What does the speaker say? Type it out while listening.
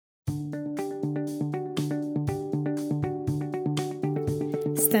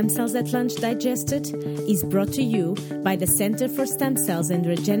Stem Cells at Lunch Digested is brought to you by the Centre for Stem Cells and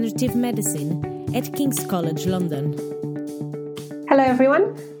Regenerative Medicine at King's College London. Hello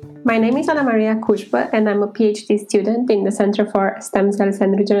everyone, my name is Anna Maria Kushba and I'm a PhD student in the Centre for Stem Cells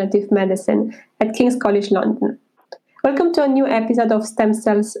and Regenerative Medicine at King's College London. Welcome to a new episode of Stem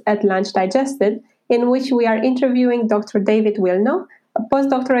Cells at Lunch Digested, in which we are interviewing Dr. David Willnow, a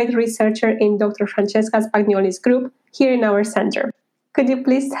postdoctorate researcher in Dr. Francesca Spagnoli's group here in our centre. Could you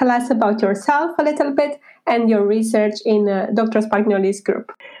please tell us about yourself a little bit and your research in Dr. Spagnoli's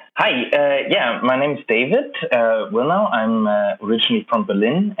group? Hi, my name is David Willnow. I'm originally from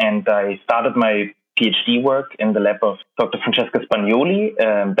Berlin, and I started my PhD work in the lab of Dr. Francesca Spagnoli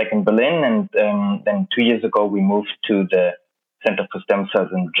back in Berlin, and then 2 years ago we moved to the Centre for Stem Cells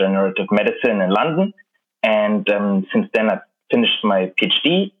and Regenerative Medicine in London, and since then I've finished my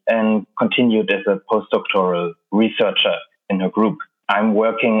PhD and continued as a postdoctoral researcher in her group. I'm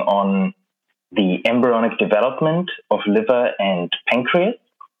working on the embryonic development of liver and pancreas,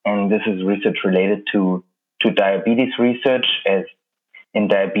 and this is research related to diabetes research, as in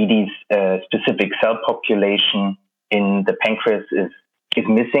diabetes, specific cell population in the pancreas is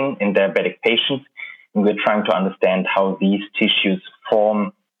missing in diabetic patients, and we're trying to understand how these tissues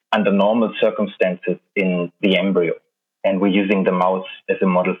form under normal circumstances in the embryo, and we're using the mouse as a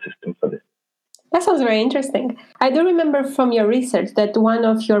model system for this. That sounds very interesting. I do remember from your research that one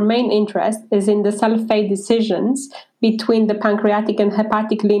of your main interests is in the cell fate decisions between the pancreatic and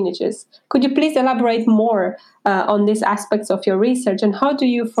hepatic lineages. Could you please elaborate more on these aspects of your research, and how do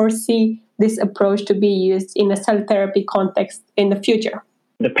you foresee this approach to be used in a cell therapy context in the future?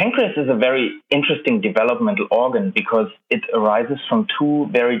 The pancreas is a very interesting developmental organ because it arises from two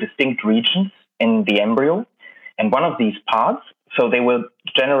very distinct regions in the embryo, and one of these parts, so they will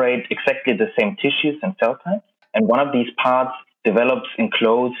generate exactly the same tissues and cell types. And one of these parts develops in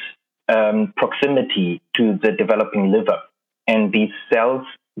close proximity to the developing liver. And these cells,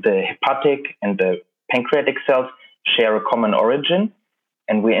 the hepatic and the pancreatic cells, share a common origin.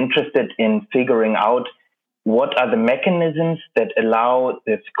 And we're interested in figuring out what are the mechanisms that allow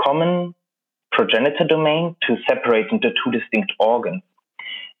this common progenitor domain to separate into two distinct organs.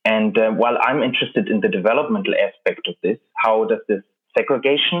 And while I'm interested in the developmental aspect of this, how does this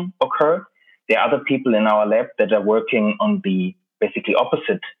segregation occur? There are other people in our lab that are working on the basically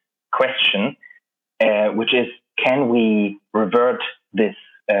opposite question, which is, can we revert this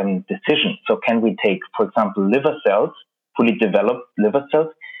decision? So can we take, for example, liver cells, fully developed liver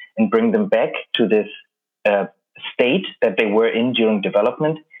cells, and bring them back to this state that they were in during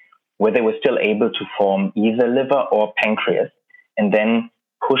development, where they were still able to form either liver or pancreas, and then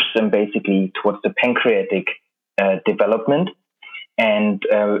push them basically towards the pancreatic development. And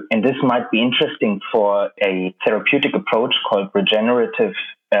this might be interesting for a therapeutic approach called regenerative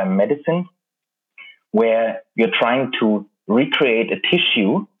medicine, where you're trying to recreate a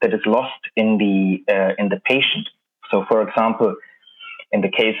tissue that is lost in the patient. So, for example, in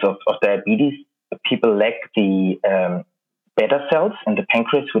the case of diabetes, people lack the beta cells in the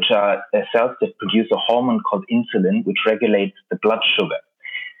pancreas, which are cells that produce a hormone called insulin, which regulates the blood sugar.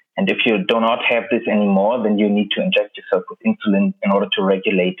 And if you do not have this anymore, then you need to inject yourself with insulin in order to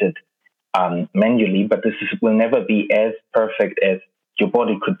regulate it manually. But this will never be as perfect as your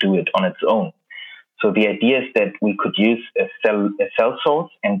body could do it on its own. So the idea is that we could use a cell source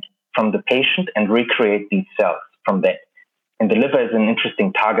and from the patient and recreate these cells from that. And the liver is an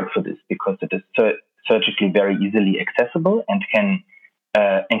interesting target for this because it is surgically very easily accessible and can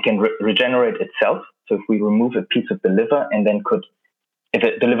regenerate itself. So if we remove a piece of the liver and then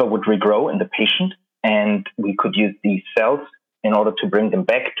the liver would regrow in the patient, and we could use these cells in order to bring them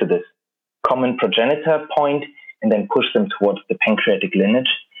back to this common progenitor point and then push them towards the pancreatic lineage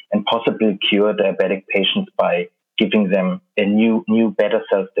and possibly cure diabetic patients by giving them a new beta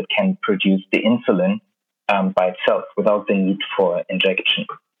cells that can produce the insulin by itself without the need for injection.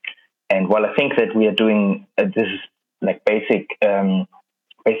 And while I think that we are doing this is like basic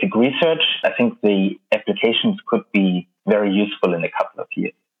research, I think the applications could be very useful in a couple of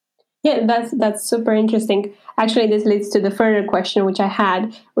years. Yeah, that's super interesting. Actually, this leads to the further question which I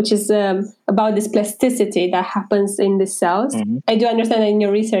had, which is about this plasticity that happens in the cells. Mm-hmm. I do understand that in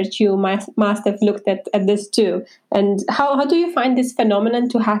your research you must have looked at this too. And how do you find this phenomenon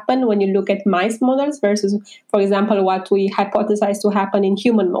to happen when you look at mice models versus, for example, what we hypothesize to happen in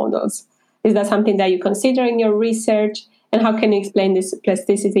human models? Is that something that you consider in your research? And how can you explain this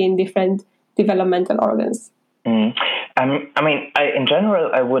plasticity in different developmental organs? In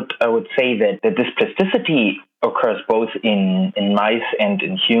general, I would say that this plasticity occurs both in mice and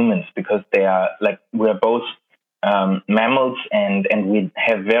in humans because they are we're both mammals, and we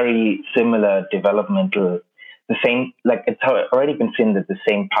have very similar developmental, the same, like it's already been seen that the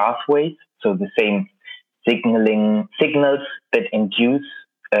same pathways, so the same signals that induce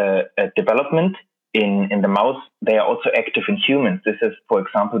a development in the mouse, they are also active in humans. This has, for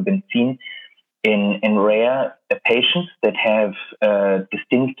example, been seen in rare patients that have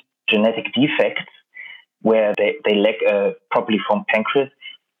distinct genetic defects where they lack a properly formed pancreas.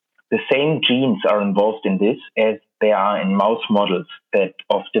 The same genes are involved in this as they are in mouse models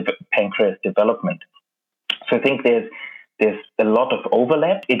of pancreas development. So I think there's a lot of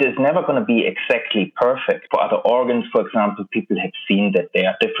overlap. It is never going to be exactly perfect. For other organs, for example, people have seen that there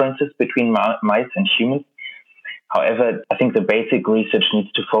are differences between mice and humans. However, I think the basic research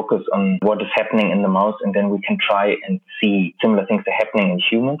needs to focus on what is happening in the mouse, and then we can try and see similar things are happening in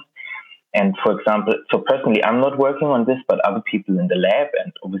humans. And for example, so personally, I'm not working on this, but other people in the lab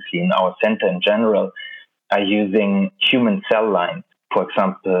and obviously in our center in general are using human cell lines, for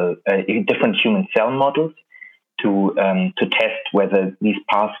example, different human cell models to test whether these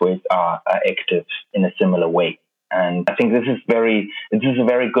pathways are active in a similar way. And I think this is a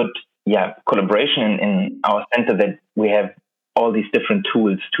very good collaboration in our center, that we have all these different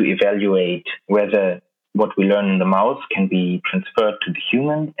tools to evaluate whether what we learn in the mouse can be transferred to the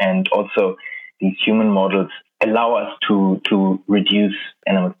human, and also these human models allow us to reduce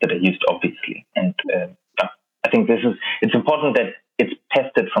animals that are used, obviously. And I think it's important that it's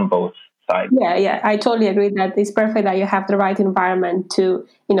tested from both sides. Yeah, I totally agree that it's perfect that you have the right environment to,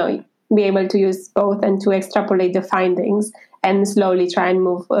 be able to use both and to extrapolate the findings and slowly try and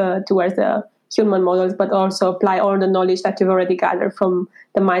move towards the human models, but also apply all the knowledge that you've already gathered from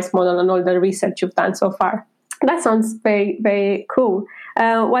the mice model and all the research you've done so far. That sounds very, very cool.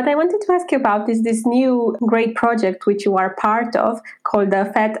 What I wanted to ask you about is this new great project which you are part of, called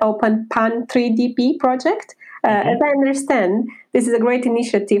the Fat Open Pan 3DP project. As I understand, this is a great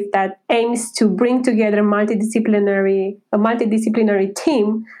initiative that aims to bring together a multidisciplinary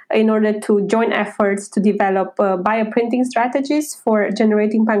team in order to join efforts to develop bioprinting strategies for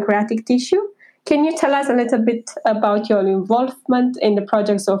generating pancreatic tissue. Can you tell us a little bit about your involvement in the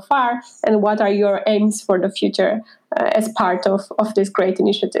project so far, and what are your aims for the future as part of this great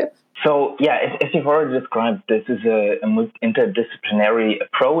initiative? So, as you've already described, this is an interdisciplinary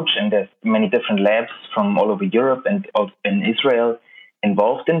approach, and there's many different labs from all over Europe and in Israel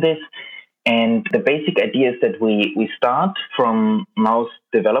involved in this. And the basic idea is that we start from mouse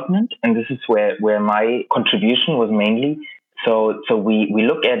development, and this is where my contribution was mainly. So we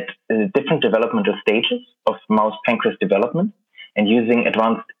look at different developmental stages of mouse pancreas development, and using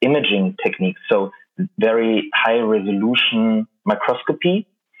advanced imaging techniques, so very high resolution microscopy.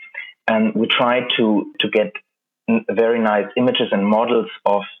 And we try to get very nice images and models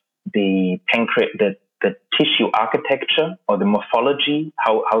of the pancreas, the tissue architecture or the morphology,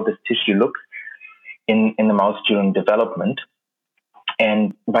 how this tissue looks in the mouse during development.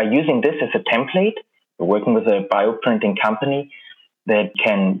 And by using this as a template, we're working with a bioprinting company that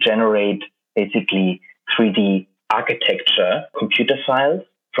can generate basically 3D architecture computer files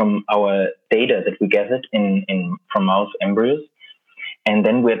from our data that we gathered from mouse embryos. And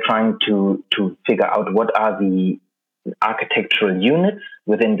then we're trying to figure out what are the architectural units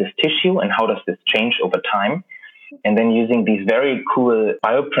within this tissue and how does this change over time. And then using these very cool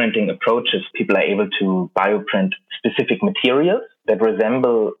bioprinting approaches, people are able to bioprint specific materials that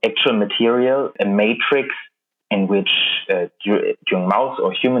resemble actual material, a matrix in which during mouse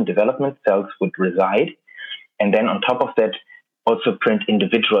or human development cells would reside. And then on top of that, also print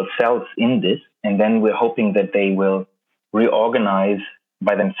individual cells in this. And then we're hoping that they will reorganize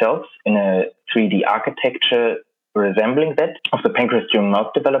by themselves in a 3D architecture resembling that of the pancreas during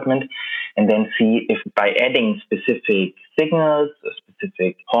mouse development, and then see if by adding specific signals or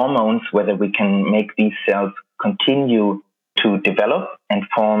specific hormones, whether we can make these cells continue to develop and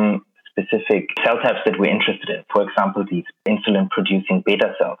form specific cell types that we're interested in. For example, these insulin-producing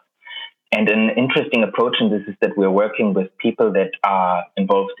beta cells. And an interesting approach in this is that we're working with people that are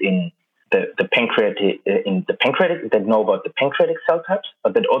involved in the pancreatic that know about the pancreatic cell types,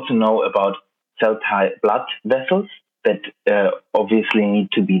 but that also know about cell type blood vessels that obviously need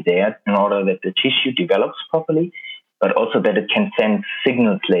to be there in order that the tissue develops properly, but also that it can send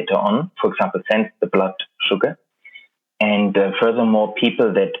signals later on, for example, send the blood sugar. And furthermore,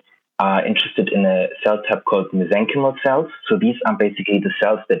 people that are interested in a cell type called mesenchymal cells. So these are basically the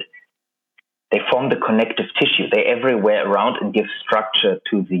cells that they form the connective tissue. They're everywhere around and give structure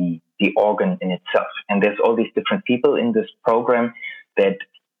to the organ in itself. And there's all these different people in this program that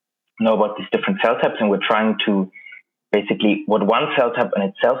know about these different cell types, and we're trying to basically, what one cell type in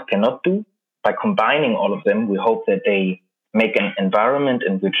itself cannot do, by combining all of them, we hope that they make an environment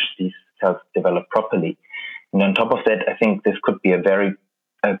in which these cells develop properly. And on top of that, I think this could be a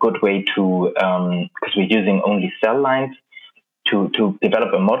good way to, because we're using only cell lines, to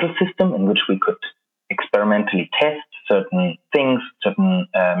develop a model system in which we could experimentally test certain things, certain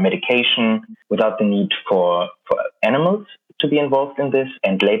medication, without the need for animals to be involved in this.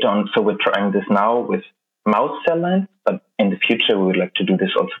 And later on, so we're trying this now with mouse cell lines, but in the future we would like to do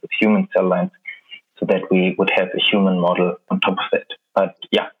this also with human cell lines, so that we would have a human model on top of it. But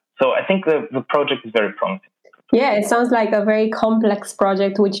yeah, so I think the project is very promising. Yeah, it sounds like a very complex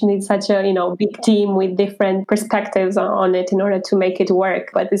project which needs such a big team with different perspectives on it in order to make it work.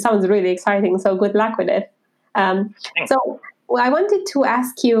 But it sounds really exciting, so good luck with it. So I wanted to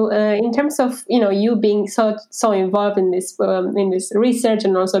ask you, in terms of you being so involved in this research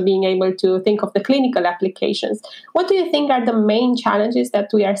and also being able to think of the clinical applications, what do you think are the main challenges that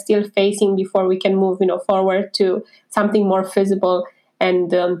we are still facing before we can move forward to something more feasible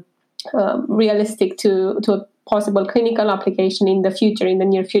and realistic to a possible clinical application in the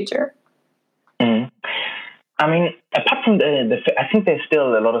near future? Mm-hmm. I mean, apart from I think there's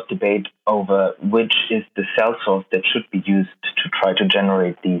still a lot of debate over which is the cell source that should be used to try to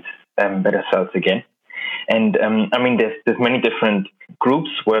generate these better cells again. And I mean, there's many different groups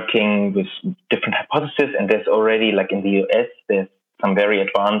working with different hypotheses, and there's already, like in the US, there's some very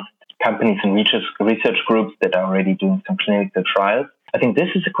advanced companies and research groups that are already doing some clinical trials. I think this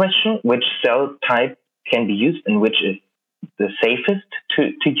is a question: which cell type can be used and which is the safest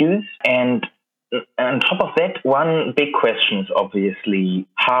to use. And on top of that, one big question is obviously,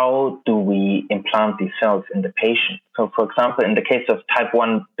 how do we implant these cells in the patient? So, for example, in the case of type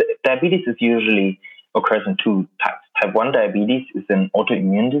 1, diabetes usually occurs in two types. Type 1 diabetes is an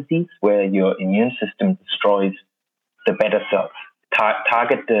autoimmune disease where your immune system destroys the better cells,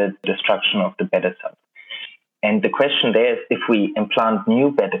 target the destruction of the better cells. And the question there is, if we implant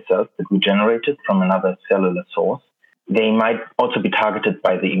new better cells that we generated from another cellular source, they might also be targeted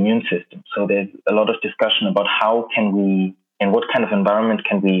by the immune system. So there's a lot of discussion about how can we, in what kind of environment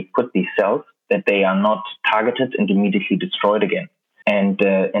can we put these cells that they are not targeted and immediately destroyed again. And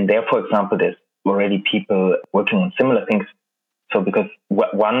there, for example, there's already people working on similar things. So because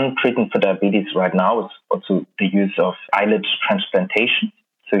one treatment for diabetes right now is also the use of islet transplantation.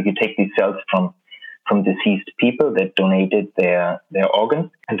 So you take these cells from deceased people that donated their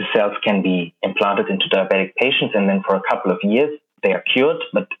organs, and the cells can be implanted into diabetic patients, and then for a couple of years they are cured,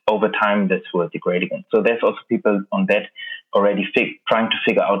 but over time this will degrade again. So there's also people on that already trying to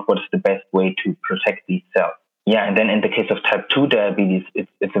figure out what is the best way to protect these cells. Yeah, and then in the case of type 2 diabetes,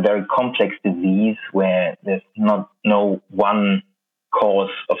 it's a very complex disease where there's no one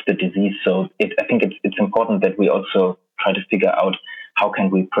cause of the disease. So I think it's important that we also try to figure out how can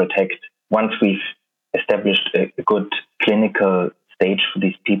we protect, once we've established a good clinical stage for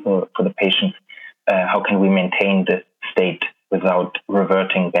these people, for the patients, how can we maintain this state without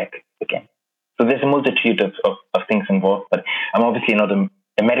reverting back again? So there's a multitude of things involved, but I'm obviously not a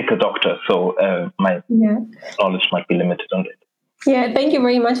medical doctor, so my knowledge might be limited on it. Yeah, thank you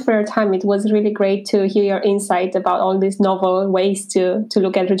very much for your time. It was really great to hear your insight about all these novel ways to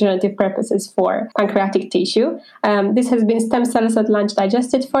look at regenerative purposes for pancreatic tissue. This has been Stem Cells at Lunch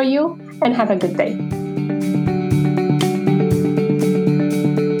Digested for you, and have a good day.